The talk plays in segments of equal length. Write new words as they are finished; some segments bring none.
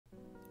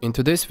In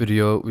today's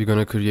video, we're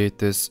gonna create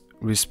this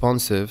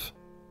responsive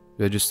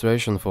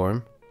registration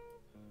form.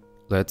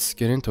 Let's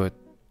get into it.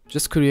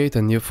 Just create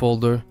a new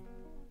folder,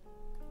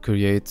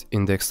 create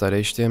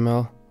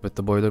index.html with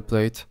the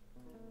boilerplate,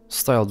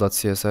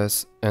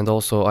 style.css, and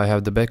also I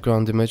have the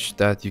background image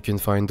that you can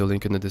find the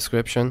link in the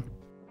description.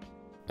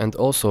 And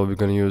also we're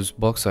gonna use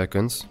box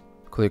icons.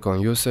 Click on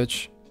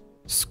usage,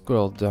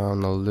 scroll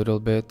down a little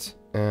bit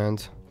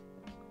and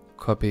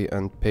copy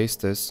and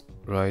paste this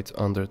right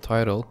under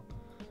title.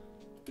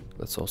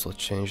 Let's also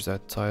change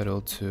that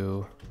title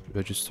to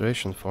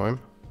registration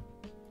form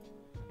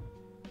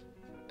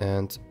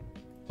and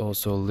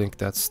also link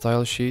that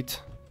style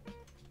sheet.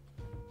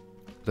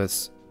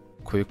 Let's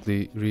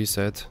quickly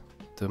reset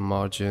the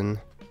margin,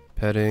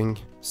 padding,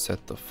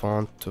 set the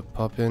font to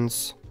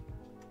Poppins,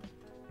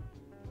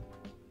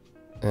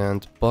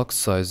 and box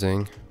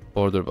sizing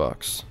border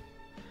box.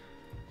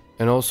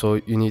 And also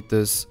you need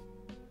this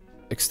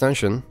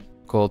extension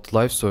called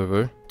live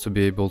server to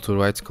be able to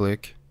right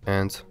click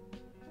and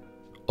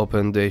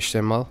open the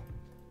HTML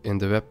in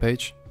the web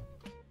page.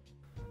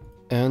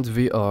 And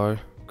we are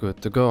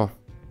good to go.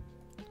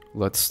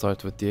 Let's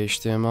start with the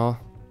HTML.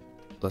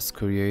 Let's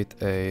create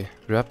a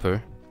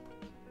wrapper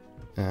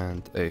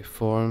and a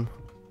form,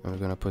 and we're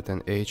gonna put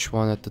an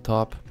H1 at the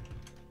top,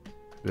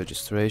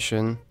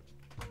 registration.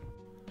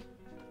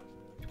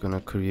 We're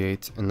gonna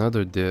create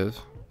another div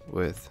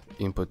with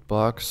input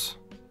box,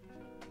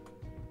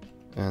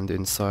 and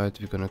inside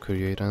we're gonna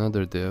create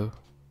another div,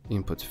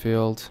 input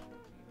field,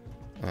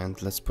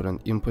 and let's put an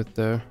input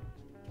there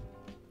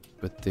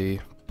with the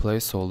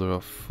placeholder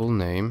of full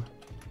name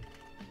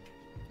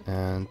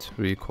and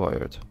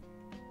required.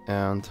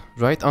 And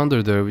right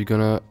under there we're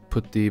gonna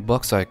put the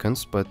box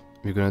icons, but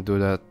we're gonna do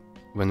that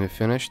when we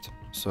finished.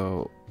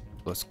 So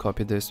let's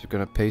copy this. We're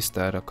gonna paste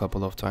that a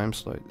couple of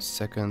times, like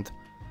second,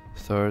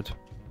 third,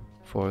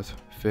 fourth,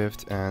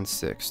 fifth, and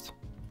sixth.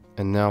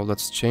 And now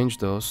let's change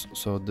those.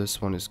 So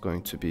this one is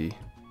going to be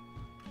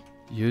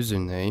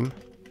username.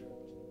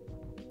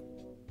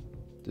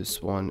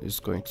 This one is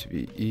going to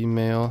be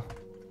email.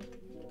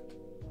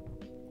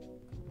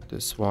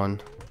 This one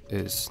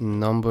is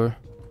number.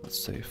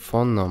 Let's say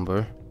phone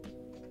number.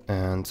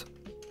 And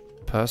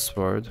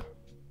password.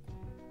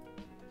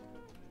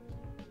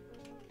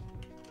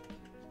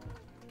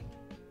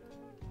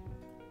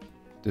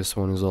 This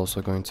one is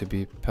also going to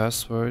be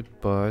password,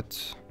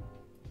 but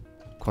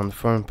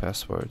confirm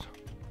password.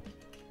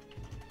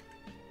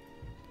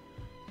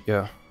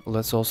 Yeah,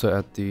 let's also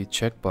add the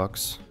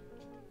checkbox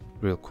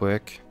real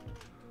quick.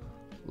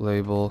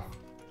 Label,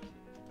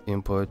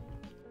 input,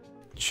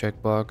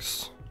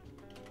 checkbox.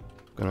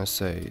 I'm gonna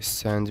say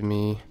send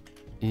me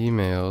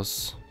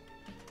emails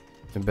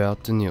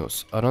about the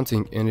news. I don't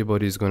think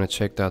anybody is gonna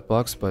check that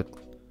box, but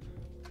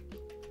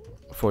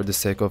for the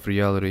sake of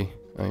reality,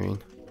 I mean,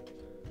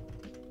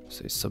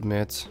 say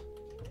submit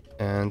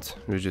and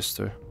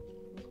register.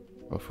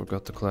 I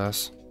forgot the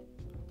class,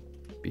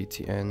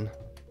 btn.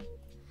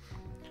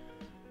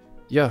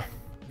 Yeah,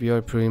 we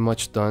are pretty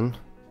much done,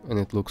 and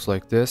it looks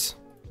like this.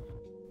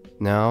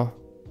 Now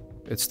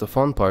it's the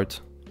fun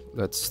part.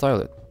 Let's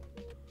style it.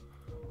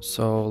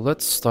 So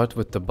let's start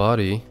with the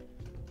body.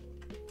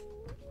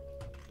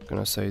 I'm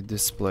gonna say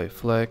display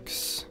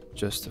flex,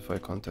 justify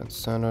content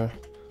center,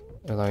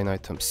 align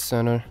item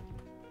center,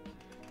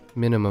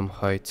 minimum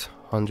height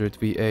 100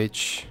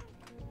 VH,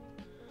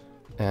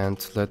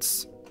 and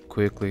let's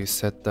quickly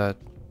set that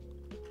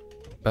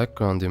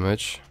background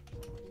image.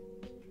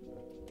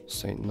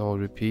 Say no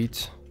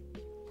repeat,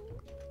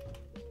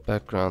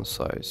 background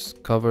size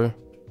cover,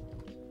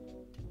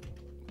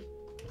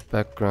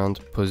 background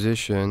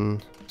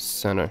position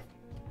center.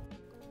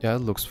 Yeah, it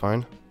looks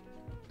fine.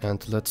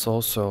 And let's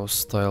also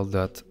style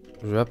that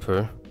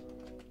wrapper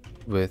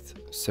with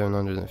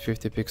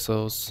 750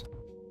 pixels.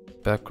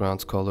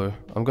 Background color,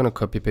 I'm gonna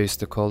copy paste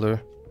the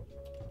color,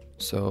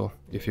 so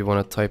if you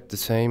want to type the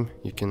same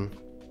you can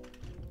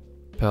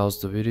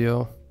pause the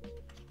video.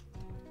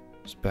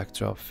 Just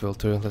backdrop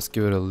filter, let's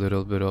give it a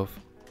little bit of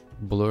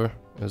blur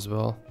as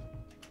well.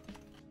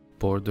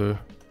 Border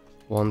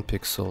 1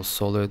 pixel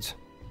solid.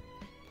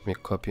 Let me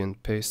copy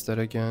and paste that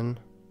again.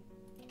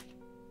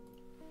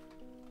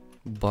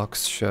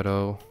 Box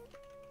shadow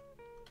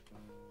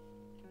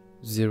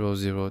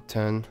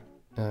 0010,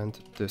 and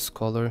this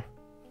color.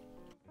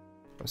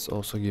 Let's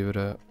also give it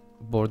a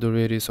border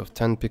radius of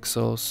 10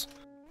 pixels,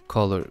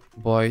 color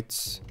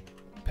white,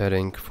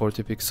 padding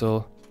 40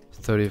 pixel,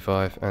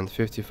 35 and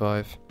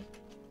 55,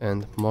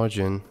 and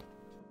margin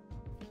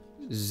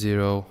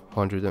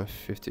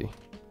 150.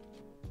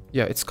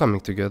 Yeah, it's coming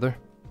together.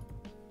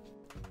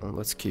 And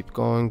let's keep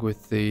going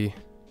with the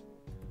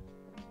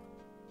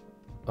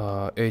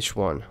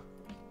H1.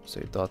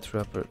 Say dot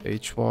wrapper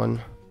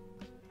H1.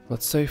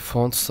 Let's say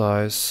font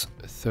size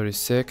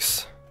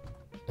 36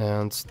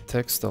 and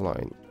text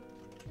align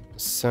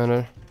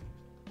center,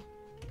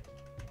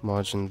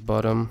 margin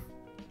bottom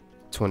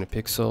 20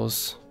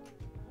 pixels,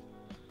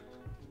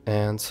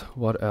 and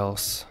what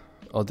else?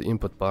 Oh, the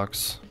input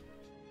box.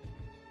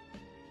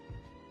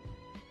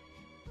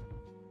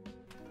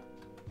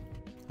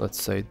 Let's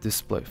say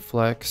display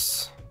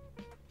flex,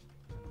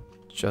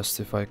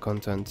 justify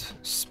content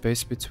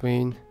space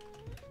between,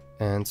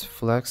 and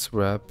flex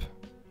wrap.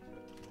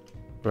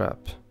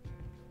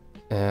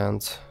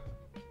 And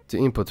the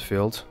input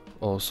field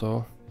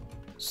also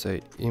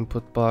say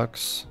input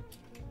box,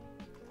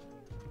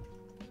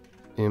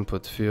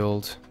 input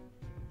field,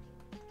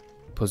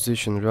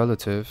 position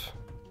relative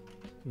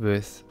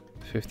with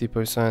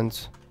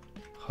 50%,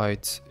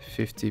 height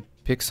 50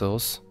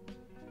 pixels,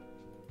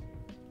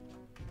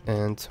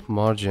 and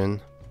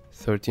margin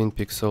 13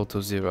 pixel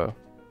to 0.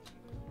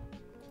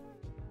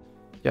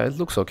 Yeah, it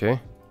looks okay.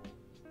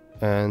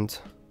 And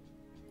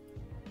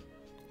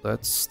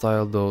let's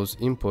style those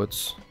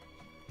inputs.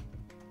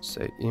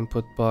 Say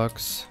input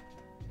box,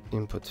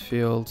 input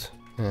field,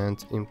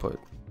 and input.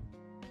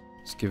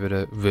 Let's give it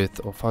a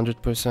width of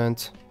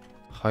 100%,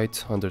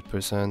 height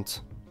 100%.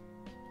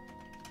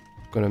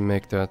 Gonna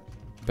make that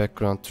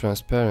background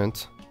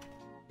transparent,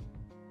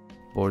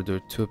 border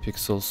 2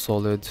 pixels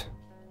solid,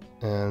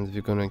 and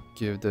we're gonna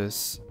give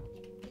this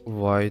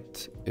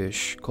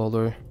white-ish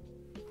color,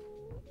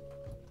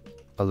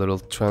 a little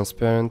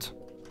transparent,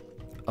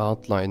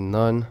 outline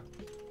none,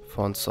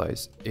 font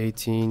size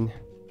 18,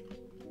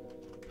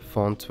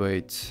 font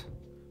weight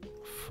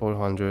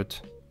 400,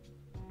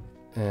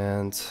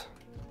 and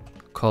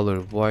color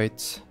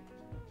white,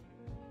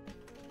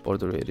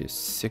 border radius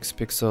 6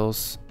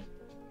 pixels,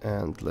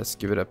 and let's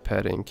give it a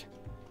padding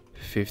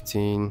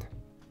 15,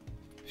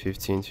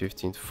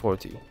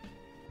 40.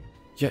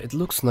 Yeah, it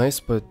looks nice,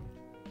 but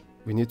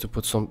we need to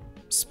put some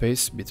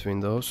space between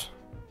those.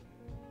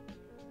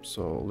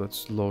 So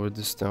let's lower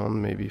this down,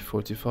 maybe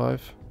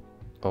 45.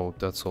 Oh,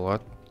 that's a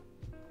lot.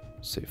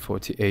 Say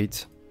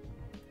 48.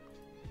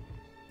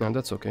 And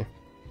that's okay.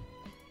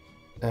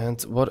 And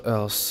what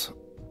else?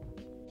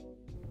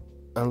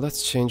 And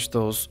let's change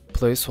those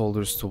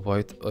placeholders to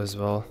white as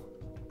well.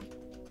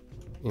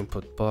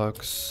 Input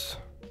box,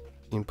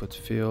 input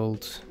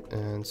field,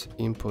 and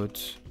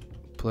input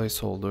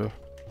placeholder.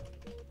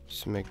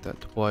 Just make that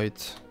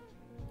white.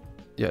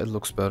 Yeah, it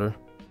looks better.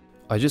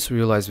 I just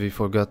realized we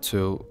forgot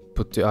to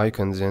put the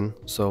icons in,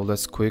 so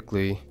let's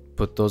quickly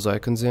put those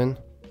icons in.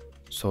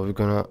 So we're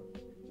gonna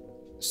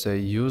say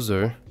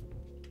user.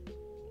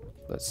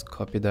 Let's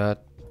copy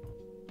that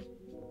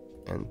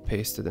and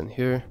paste it in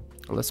here.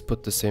 Let's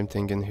put the same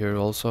thing in here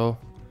also.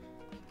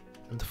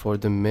 And for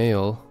the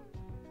mail,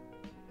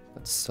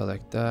 let's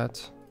select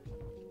that,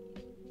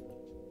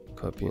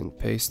 copy and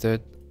paste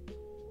it.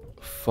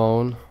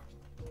 Phone,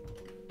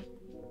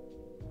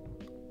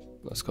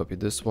 let's copy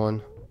this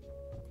one.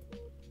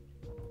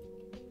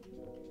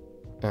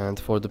 And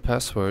for the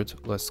password,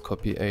 let's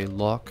copy a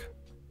lock.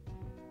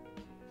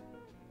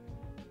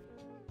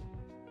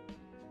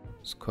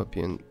 Let's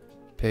copy and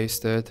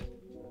paste it.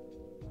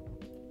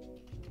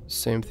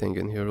 Same thing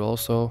in here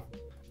also.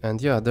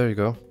 And yeah, there you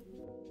go.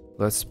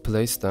 Let's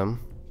place them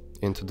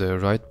into the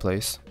right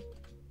place.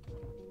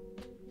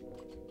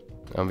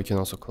 And we can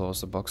also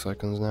close the box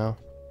icons now.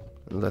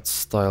 Let's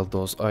style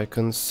those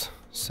icons.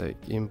 Say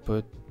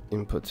input,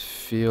 input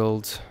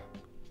field,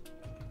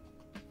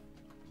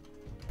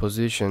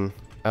 position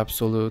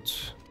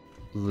absolute,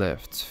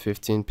 left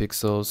 15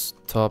 pixels,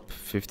 top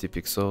 50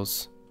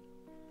 pixels,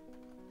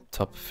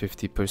 top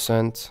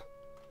 50%.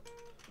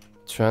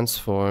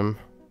 Transform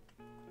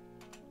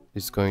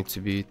is going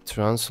to be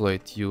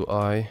translate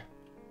UI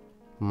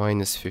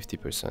minus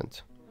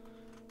 50%,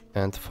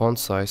 and font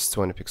size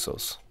 20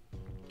 pixels.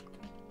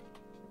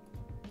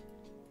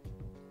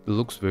 It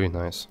looks very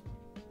nice.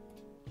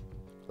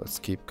 Let's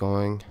keep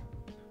going.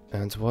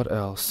 And what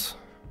else?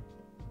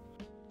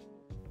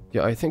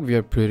 Yeah, I think we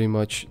are pretty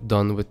much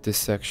done with this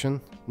section.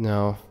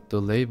 Now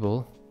the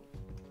label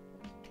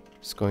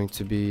is going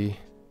to be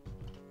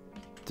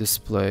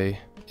display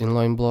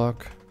inline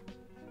block,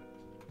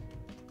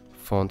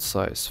 font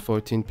size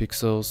 14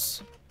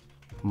 pixels,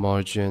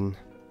 margin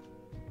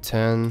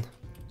 10,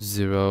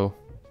 0,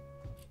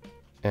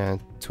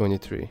 and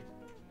 23.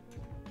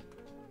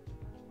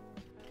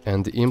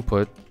 And the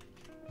input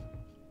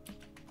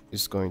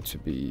is going to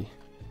be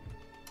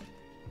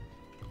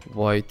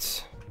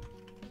white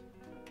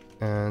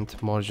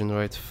and margin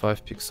right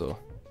 5 pixel.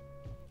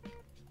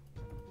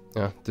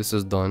 Yeah, this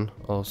is done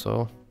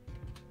also.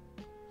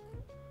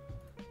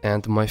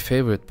 And my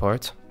favorite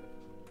part,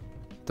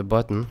 the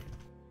button.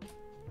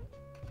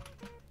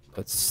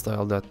 Let's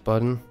style that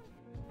button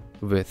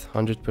with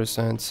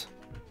 100%,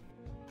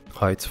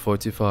 height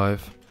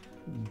 45,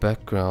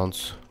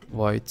 background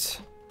white,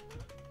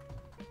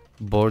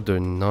 border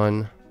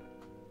none,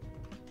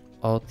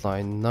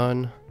 outline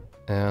none,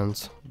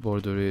 and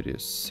border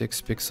radius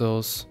 6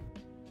 pixels.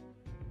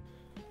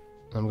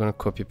 I'm gonna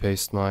copy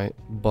paste my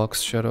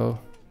box shadow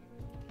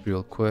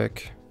real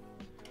quick.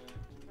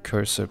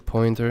 Cursor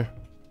pointer.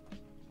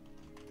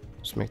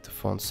 Just make the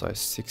font size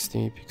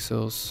 60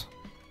 pixels.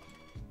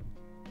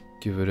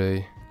 Give it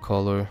a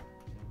color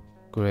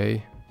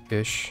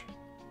gray-ish.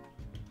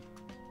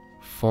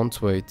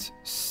 Font weight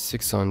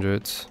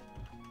 600.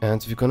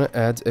 And we're gonna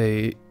add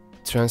a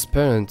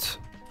transparent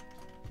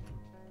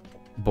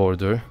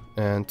border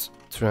and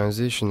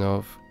transition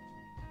of,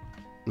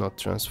 not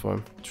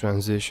transform,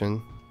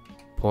 transition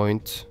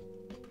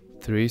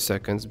 0.3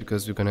 seconds,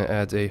 because we're gonna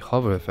add a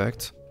hover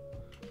effect.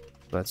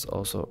 Let's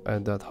also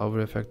add that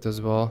hover effect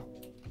as well.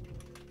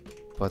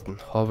 Button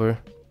hover,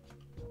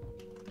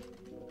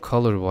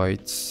 color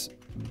whites,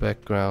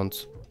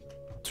 background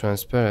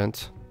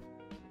transparent,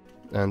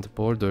 and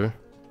border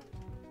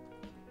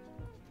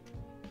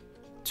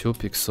 2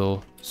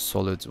 pixel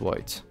solid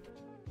white.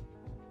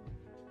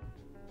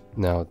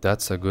 Now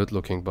that's a good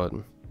looking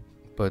button,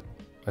 but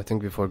I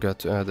think we forgot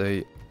to add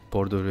a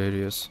border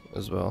radius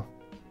as well.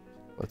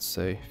 Let's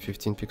say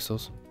 15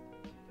 pixels.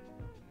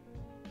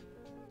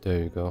 There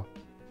you go.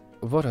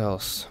 What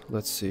else?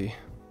 Let's see.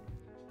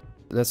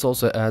 Let's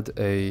also add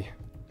a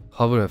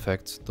hover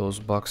effect, those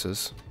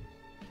boxes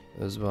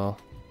as well.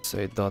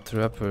 Say dot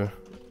wrapper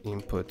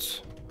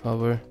input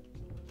hover.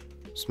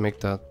 Just make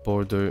that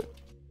border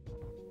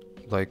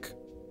like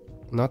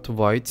not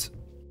white,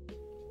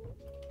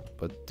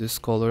 but this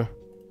color,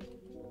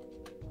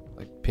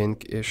 like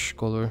pinkish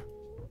color.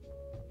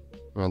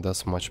 And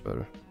that's much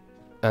better.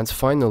 And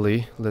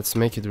finally, let's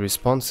make it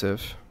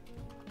responsive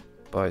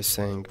by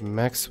saying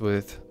max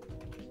width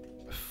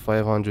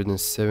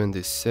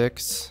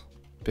 576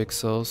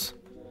 pixels.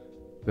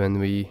 When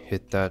we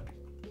hit that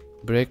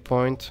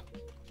breakpoint,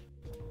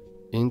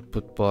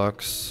 input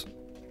box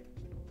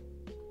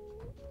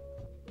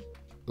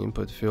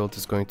input field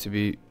is going to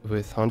be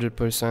with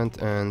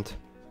 100% and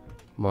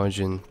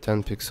margin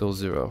 10 pixel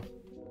 0.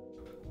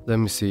 Let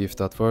me see if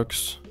that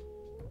works.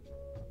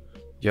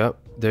 Yeah,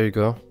 there you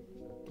go.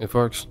 It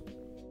works.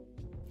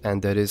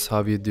 And that is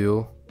how you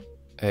do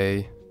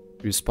a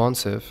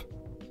responsive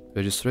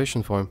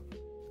registration form.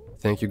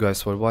 Thank you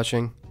guys for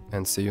watching,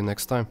 and see you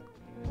next time.